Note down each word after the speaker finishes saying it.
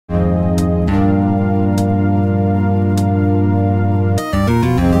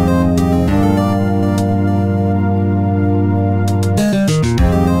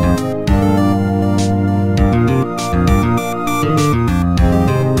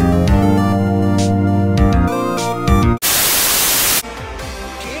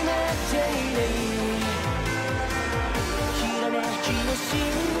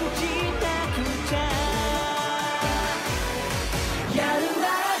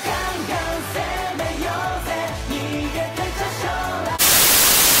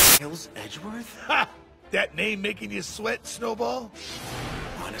That name making you sweat, Snowball?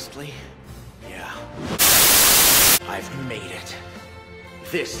 Honestly, yeah. I've made it.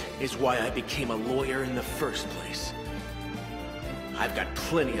 This is why I became a lawyer in the first place. I've got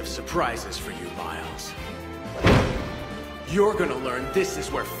plenty of surprises for you, Miles. You're gonna learn this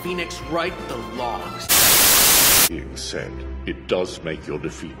is where Phoenix Wright belongs. Being said, it does make your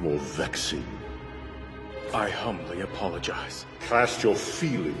defeat more vexing. I humbly apologize. Cast your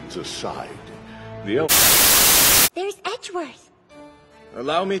feelings aside. There's Edgeworth.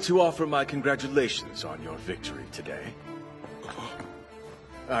 Allow me to offer my congratulations on your victory today.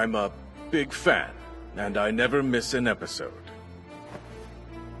 I'm a big fan, and I never miss an episode.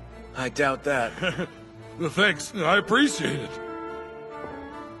 I doubt that. Thanks, I appreciate it.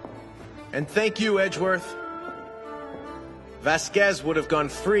 And thank you, Edgeworth. Vasquez would have gone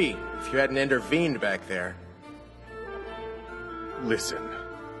free if you hadn't intervened back there. Listen,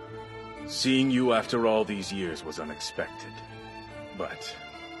 seeing you after all these years was unexpected, but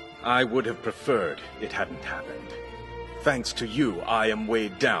I would have preferred it hadn't happened. Thanks to you, I am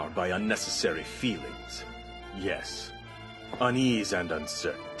weighed down by unnecessary feelings. Yes, unease and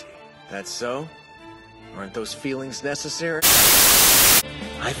uncertainty. That's so? Aren't those feelings necessary?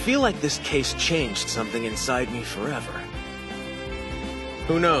 I feel like this case changed something inside me forever.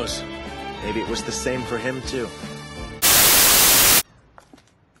 Who knows? Maybe it was the same for him, too.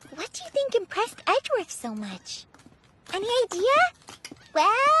 What do you think impressed Edgeworth so much? Any idea?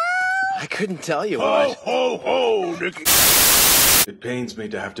 Well... I couldn't tell you Ho, what. ho, ho, Nicky. It pains me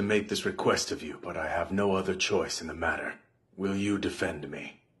to have to make this request of you, but I have no other choice in the matter. Will you defend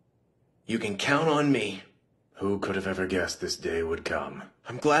me? You can count on me. Who could have ever guessed this day would come?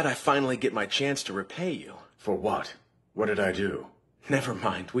 I'm glad I finally get my chance to repay you. For what? What did I do? Never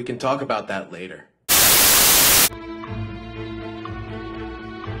mind, we can talk about that later.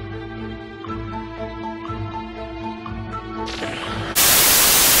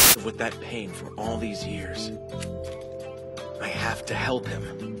 With that pain for all these years, I have to help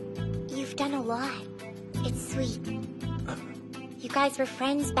him. You've done a lot. It's sweet. You guys were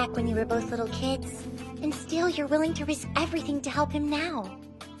friends back when you were both little kids, and still you're willing to risk everything to help him now.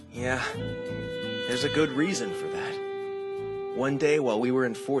 Yeah, there's a good reason for that. One day while we were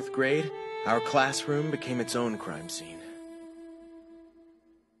in 4th grade, our classroom became its own crime scene.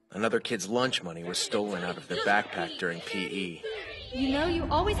 Another kid's lunch money was stolen out of their backpack during PE. You know you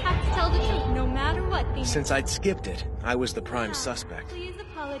always have to tell the truth, no matter what. Since I'd skipped it, I was the prime suspect. Please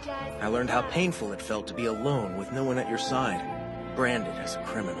apologize. I learned how painful it felt to be alone with no one at your side, branded as a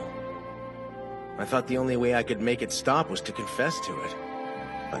criminal. I thought the only way I could make it stop was to confess to it.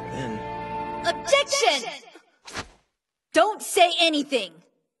 But then... Objection! Don't say anything!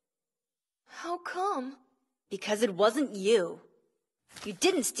 How come? Because it wasn't you. You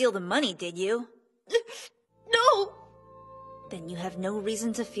didn't steal the money, did you? No! Then you have no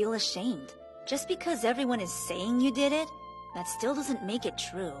reason to feel ashamed. Just because everyone is saying you did it, that still doesn't make it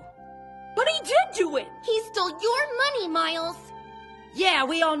true. But he did do it! He stole your money, Miles! Yeah,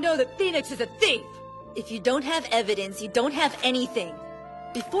 we all know that Phoenix is a thief! If you don't have evidence, you don't have anything.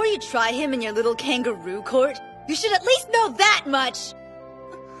 Before you try him in your little kangaroo court, you should at least know that much!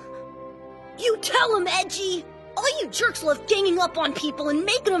 You tell him, Edgy! All you jerks love ganging up on people and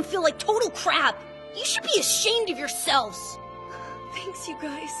making them feel like total crap! You should be ashamed of yourselves! Thanks, you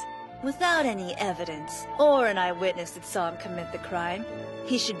guys. Without any evidence, or an eyewitness that saw him commit the crime,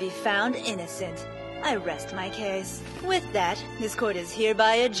 he should be found innocent. I rest my case. With that, this court is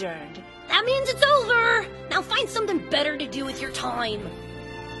hereby adjourned. That means it's over! Now find something better to do with your time.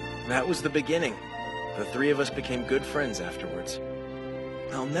 That was the beginning. The 3 of us became good friends afterwards.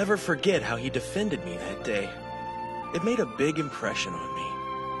 I'll never forget how he defended me that day. It made a big impression on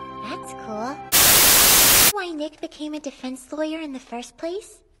me. That's cool. Why Nick became a defense lawyer in the first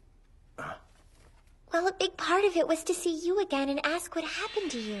place? Well, a big part of it was to see you again and ask what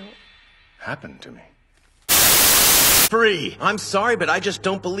happened to you. Happened to me? Free! I'm sorry, but I just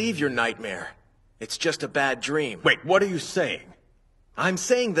don't believe your nightmare. It's just a bad dream. Wait, what are you saying? I'm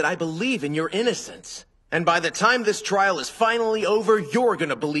saying that I believe in your innocence. And by the time this trial is finally over, you're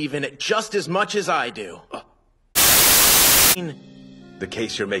gonna believe in it just as much as I do. The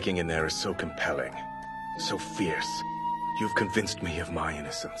case you're making in there is so compelling, so fierce. You've convinced me of my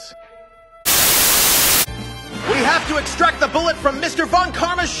innocence. We have to extract the bullet from Mr. Von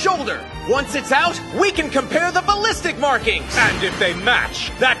Karma's shoulder. Once it's out, we can compare the ballistic markings. And if they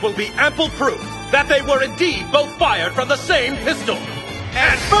match, that will be ample proof that they were indeed both fired from the same pistol.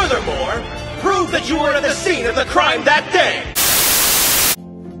 And furthermore, prove that you were at the scene of the crime that day.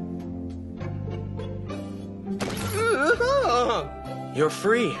 You're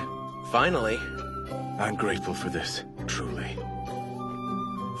free. Finally. I'm grateful for this, truly.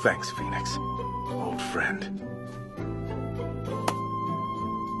 Thanks, Phoenix. Old friend.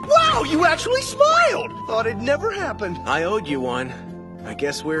 Wow, you actually smiled! Thought it'd never happen. I owed you one. I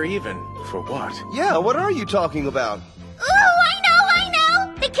guess we're even. For what? Yeah, what are you talking about? Ooh, I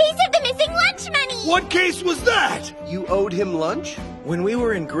know! The case of the missing lunch money! What case was that? You owed him lunch? When we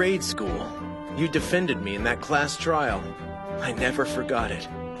were in grade school, you defended me in that class trial. I never forgot it.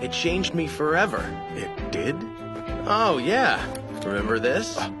 It changed me forever. It did? Oh, yeah. Remember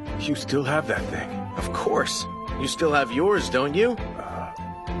this? You still have that thing? Of course. You still have yours, don't you?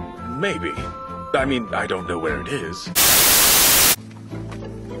 Maybe. I mean, I don't know where it is.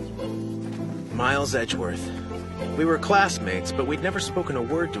 Miles Edgeworth. We were classmates, but we'd never spoken a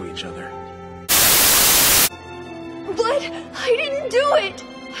word to each other. What? I didn't do it!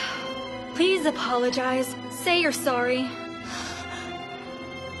 Please apologize. Say you're sorry.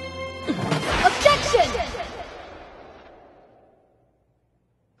 Objection!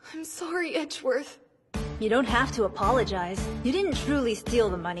 I'm sorry, Edgeworth. You don't have to apologize. You didn't truly steal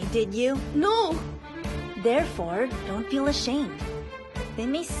the money, did you? No! Therefore, don't feel ashamed. They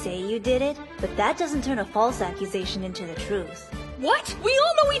may say you did it, but that doesn't turn a false accusation into the truth. What? We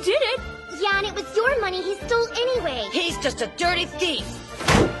all know he did it! Yeah, and it was your money he stole anyway. He's just a dirty thief!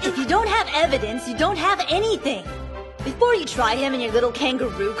 If you don't have evidence, you don't have anything. Before you try him in your little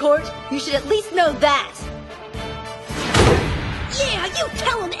kangaroo court, you should at least know that. Yeah, you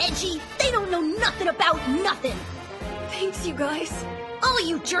tell him, Edgy! They don't know nothing about nothing! Thanks, you guys. All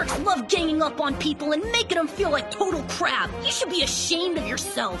you jerks love ganging up on people and making them feel like total crap. You should be ashamed of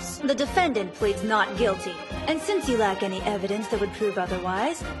yourselves. The defendant pleads not guilty. And since you lack any evidence that would prove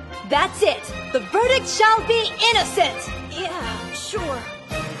otherwise, that's it! The verdict shall be innocent! Yeah, sure.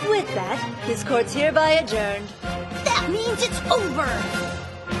 With that, this court's hereby adjourned. That means it's over!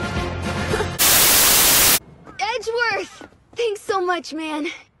 Edgeworth! Thanks so much, man.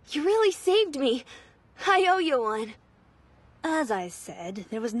 You really saved me. I owe you one. As I said,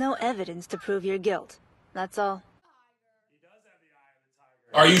 there was no evidence to prove your guilt. That's all.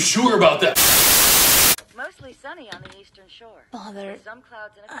 Are you sure about that? Mostly sunny on the eastern shore. Bother. Some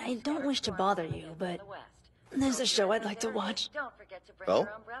clouds and a I don't wish to bother you, but the west. there's a show I'd like to watch. Don't forget to bring Oh, your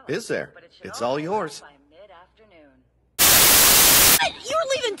umbrella. is there? But it should It's all be yours. by mid-afternoon. You're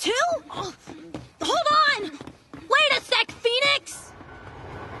leaving too? Oh, hold on! Wait a sec, Phoenix!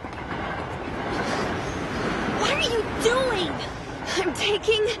 What are you doing? I'm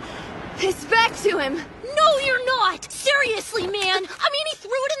taking this back to him. No, you're not! Seriously, man! I mean, he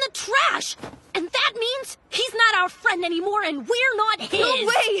threw it in the trash! And that means he's not our friend anymore and we're not his! No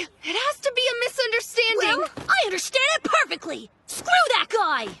way! It has to be a misunderstanding! Well, I understand it perfectly! Screw that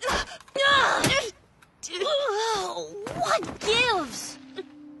guy! What gives?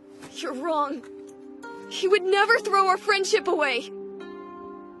 You're wrong. He would never throw our friendship away.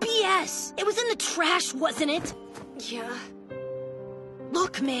 BS! It was in the trash, wasn't it? Yeah.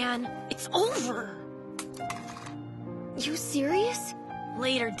 Look, man, it's over. You serious?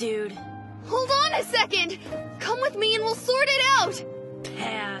 Later, dude. Hold on a second! Come with me and we'll sort it out!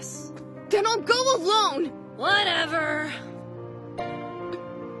 Pass. Then I'll go alone! Whatever.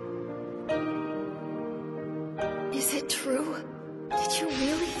 Is it true? Did you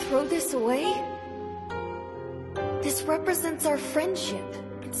really throw this away? This represents our friendship.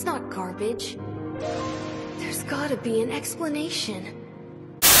 It's not garbage. There's gotta be an explanation.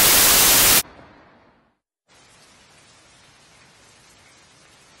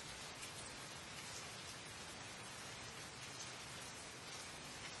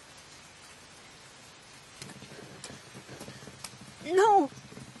 No!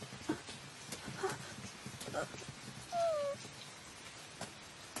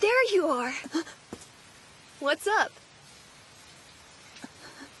 There you are. What's up?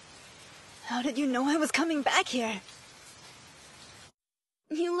 How did you know I was coming back here?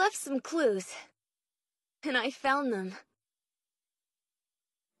 You left some clues. And I found them.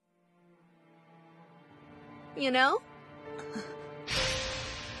 You know?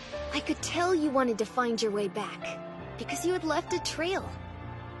 I could tell you wanted to find your way back. Because you had left a trail.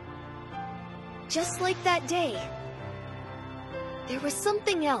 Just like that day. There was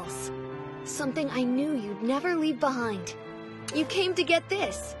something else. Something I knew you'd never leave behind. You came to get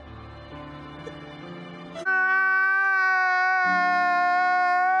this.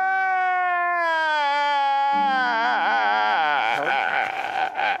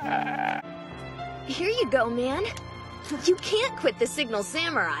 Here you go, man. You can't quit the Signal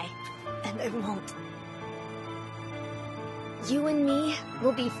Samurai. And I won't. You and me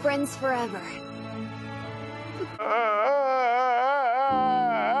will be friends forever.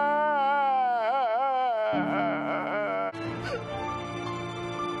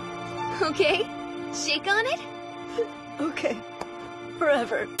 Okay? Shake on it? Okay.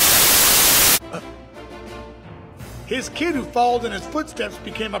 Forever. His kid who followed in his footsteps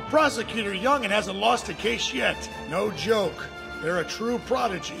became a prosecutor young and hasn't lost a case yet. No joke. They're a true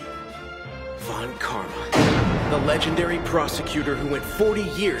prodigy. Von Karma, the legendary prosecutor who went 40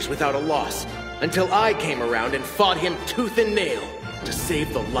 years without a loss, until I came around and fought him tooth and nail to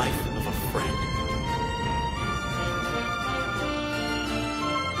save the life of a friend.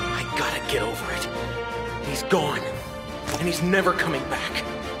 I gotta get over it. He's gone, and he's never coming back.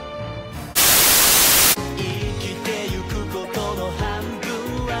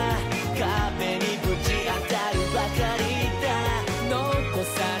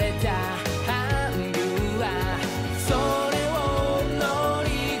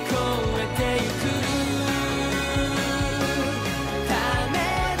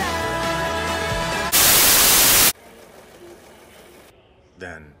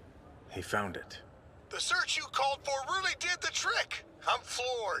 Then, he found it. The search you called for really did the trick. I'm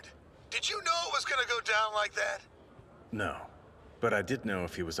floored. Did you know it was gonna go down like that? No, but I did know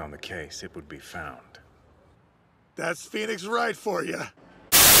if he was on the case, it would be found. That's Phoenix Wright for you.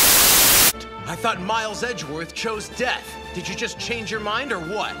 I thought Miles Edgeworth chose death. Did you just change your mind or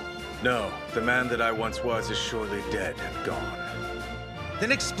what? No, the man that I once was is surely dead and gone.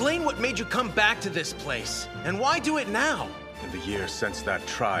 Then explain what made you come back to this place, and why do it now? In the years since that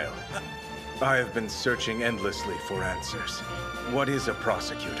trial, I have been searching endlessly for answers. What is a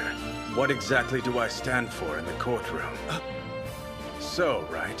prosecutor? What exactly do I stand for in the courtroom? So,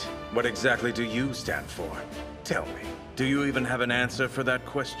 Wright, what exactly do you stand for? Tell me, do you even have an answer for that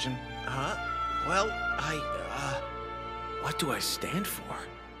question? Well, what do I stand for?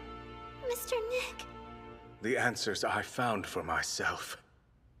 Mr. Nick. The answers I found for myself.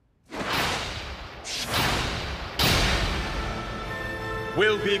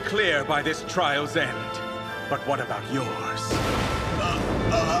 Will be clear by this trial's end. But what about yours?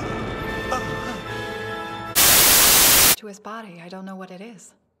 To his body, I don't know what it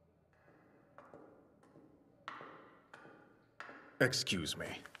is. Excuse me.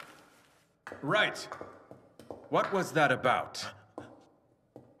 Right. What was that about?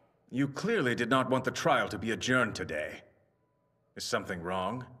 You clearly did not want the trial to be adjourned today. Is something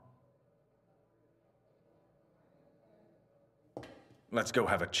wrong? Let's go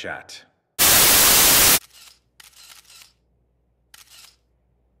have a chat.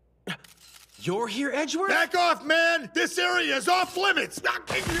 You're here, Edgeworth? Back off, man! This area is off limits! What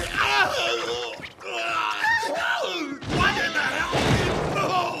in the hell?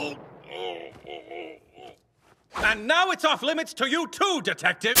 And now it's off limits to you too,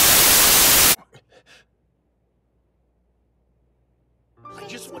 detective! I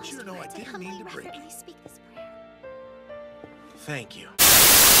just want you to know I didn't mean to break you. Thank you.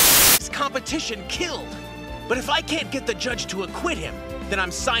 This competition killed. But if I can't get the judge to acquit him, then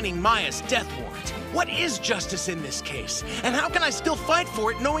I'm signing Maya's death warrant. What is justice in this case? And how can I still fight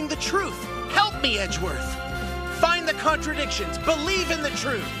for it knowing the truth? Help me, Edgeworth! Find the contradictions, believe in the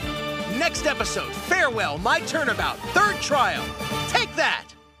truth! Next episode, Farewell, My Turnabout, third trial. Take that!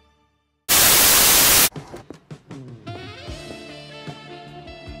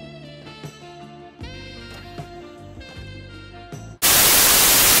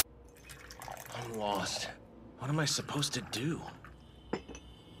 I'm lost. What am I supposed to do?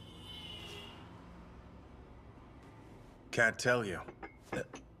 Can't tell you.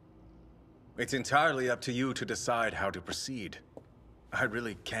 It's entirely up to you to decide how to proceed. I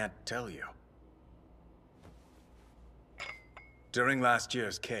really can't tell you. During last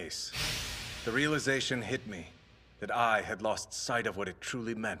year's case, the realization hit me that I had lost sight of what it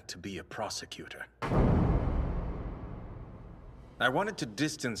truly meant to be a prosecutor. I wanted to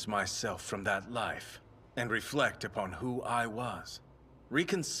distance myself from that life and reflect upon who I was.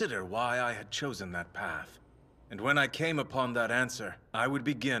 Reconsider why I had chosen that path. And when I came upon that answer, I would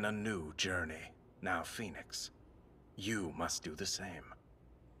begin a new journey. Now, Phoenix, you must do the same.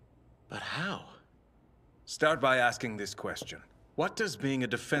 But how? Start by asking this question. What does being a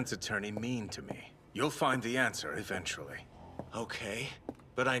defense attorney mean to me? You'll find the answer eventually. Okay,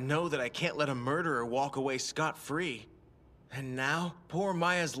 but I know that I can't let a murderer walk away scot-free. And now, poor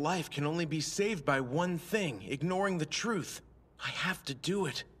Maya's life can only be saved by one thing, ignoring the truth. I have to do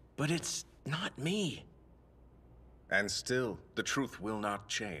it, but it's not me. And still, the truth will not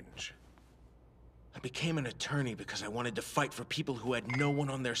change. I became an attorney because I wanted to fight for people who had no one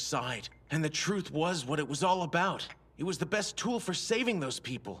on their side. And the truth was what it was all about. It was the best tool for saving those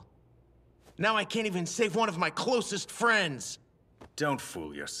people. Now I can't even save one of my closest friends. Don't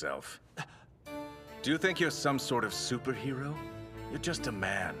fool yourself. Do you think you're some sort of superhero? You're just a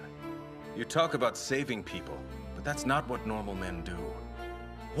man. You talk about saving people, but that's not what normal men do.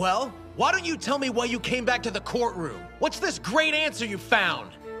 Well, why don't you tell me why you came back to the courtroom? What's this great answer you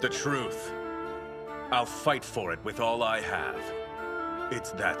found? The truth. I'll fight for it with all I have.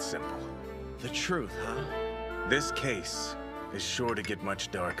 It's that simple. The truth, huh? This case is sure to get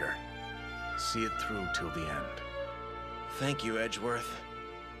much darker. See it through till the end. Thank you, Edgeworth.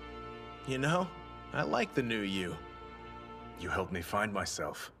 You know, I like the new you. You helped me find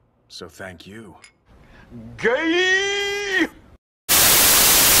myself, so thank you. Gay!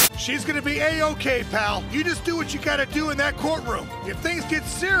 She's gonna be A-okay, pal. You just do what you gotta do in that courtroom. If things get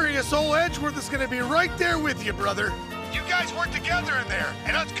serious, old Edgeworth is gonna be right there with you, brother. You guys work together in there,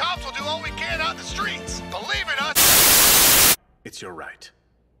 and us cops will do all we can out in the streets. Believe in us. It's your right.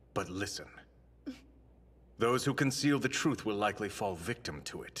 But listen. Those who conceal the truth will likely fall victim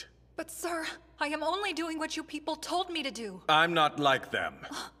to it. But sir, I am only doing what you people told me to do. I'm not like them.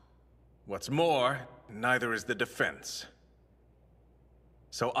 What's more, neither is the defense.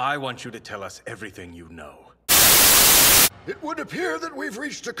 So I want you to tell us everything you know. It would appear that we've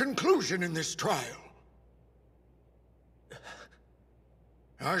reached a conclusion in this trial.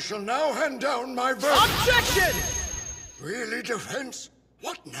 I shall now hand down my verdict. Objection! Really, defense?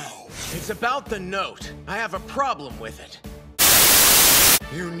 What now? It's about the note. I have a problem with it.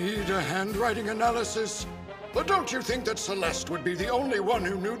 You need a handwriting analysis? But don't you think that Celeste would be the only one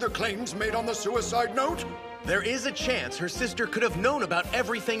who knew the claims made on the suicide note? There is a chance her sister could have known about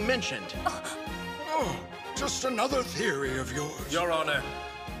everything mentioned. Oh, just another theory of yours. Your Honor,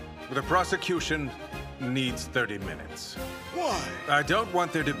 the prosecution needs 30 minutes. Why? I don't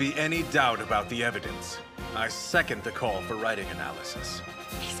want there to be any doubt about the evidence. I second the call for writing analysis.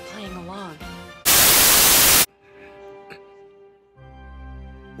 He's playing along.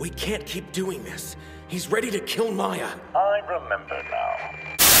 We can't keep doing this. He's ready to kill Maya. I remember now.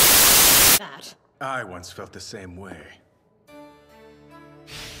 That. I once felt the same way.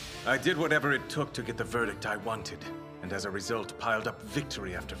 I did whatever it took to get the verdict I wanted, and as a result piled up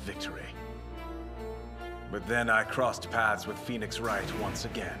victory after victory. But then I crossed paths with Phoenix Wright once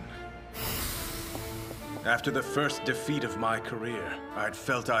again. After the first defeat of my career, I'd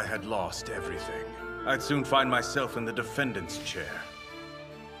felt I had lost everything. I'd soon find myself in the defendant's chair.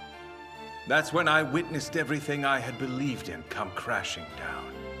 That's when I witnessed everything I had believed in come crashing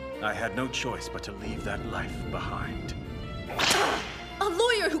down. I had no choice but to leave that life behind. A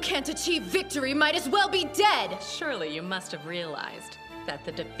lawyer who can't achieve victory might as well be dead! Surely you must have realized that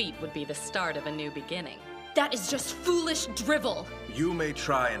the defeat would be the start of a new beginning. That is just foolish drivel. You may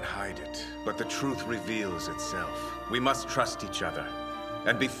try and hide it, but the truth reveals itself. We must trust each other,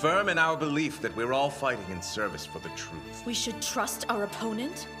 and be firm in our belief that we're all fighting in service for the truth. We should trust our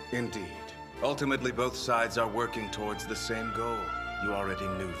opponent? Indeed. Ultimately, both sides are working towards the same goal. You already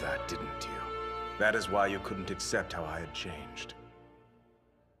knew that, didn't you? That is why you couldn't accept how I had changed.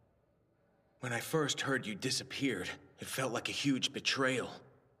 When I first heard you disappeared, it felt like a huge betrayal.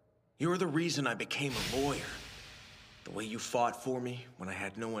 You were the reason I became a lawyer. The way you fought for me when I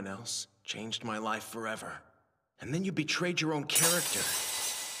had no one else changed my life forever. And then you betrayed your own character.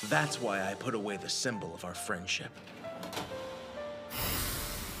 That's why I put away the symbol of our friendship.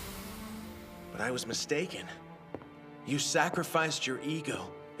 But I was mistaken. You sacrificed your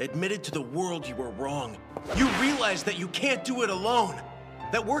ego, admitted to the world you were wrong. You realized that you can't do it alone.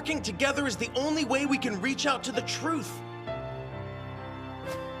 That working together is the only way we can reach out to the truth.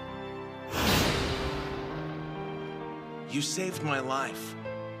 You saved my life.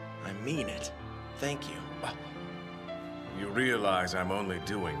 I mean it. Thank you. You realize I'm only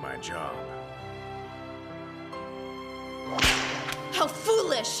doing my job. How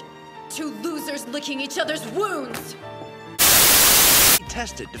foolish! Two losers licking each other's wounds!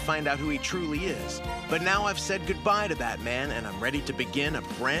 Tested to find out who he truly is. But now I've said goodbye to that man, and I'm ready to begin a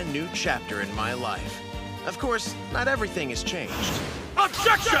brand new chapter in my life. Of course, not everything has changed.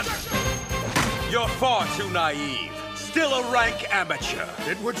 Objection! You're far too naive. Still a rank amateur.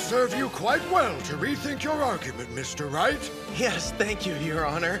 It would serve you quite well to rethink your argument, Mr. Wright. Yes, thank you, Your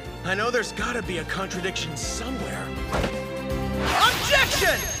Honor. I know there's gotta be a contradiction somewhere.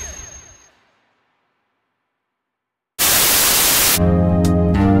 Objection!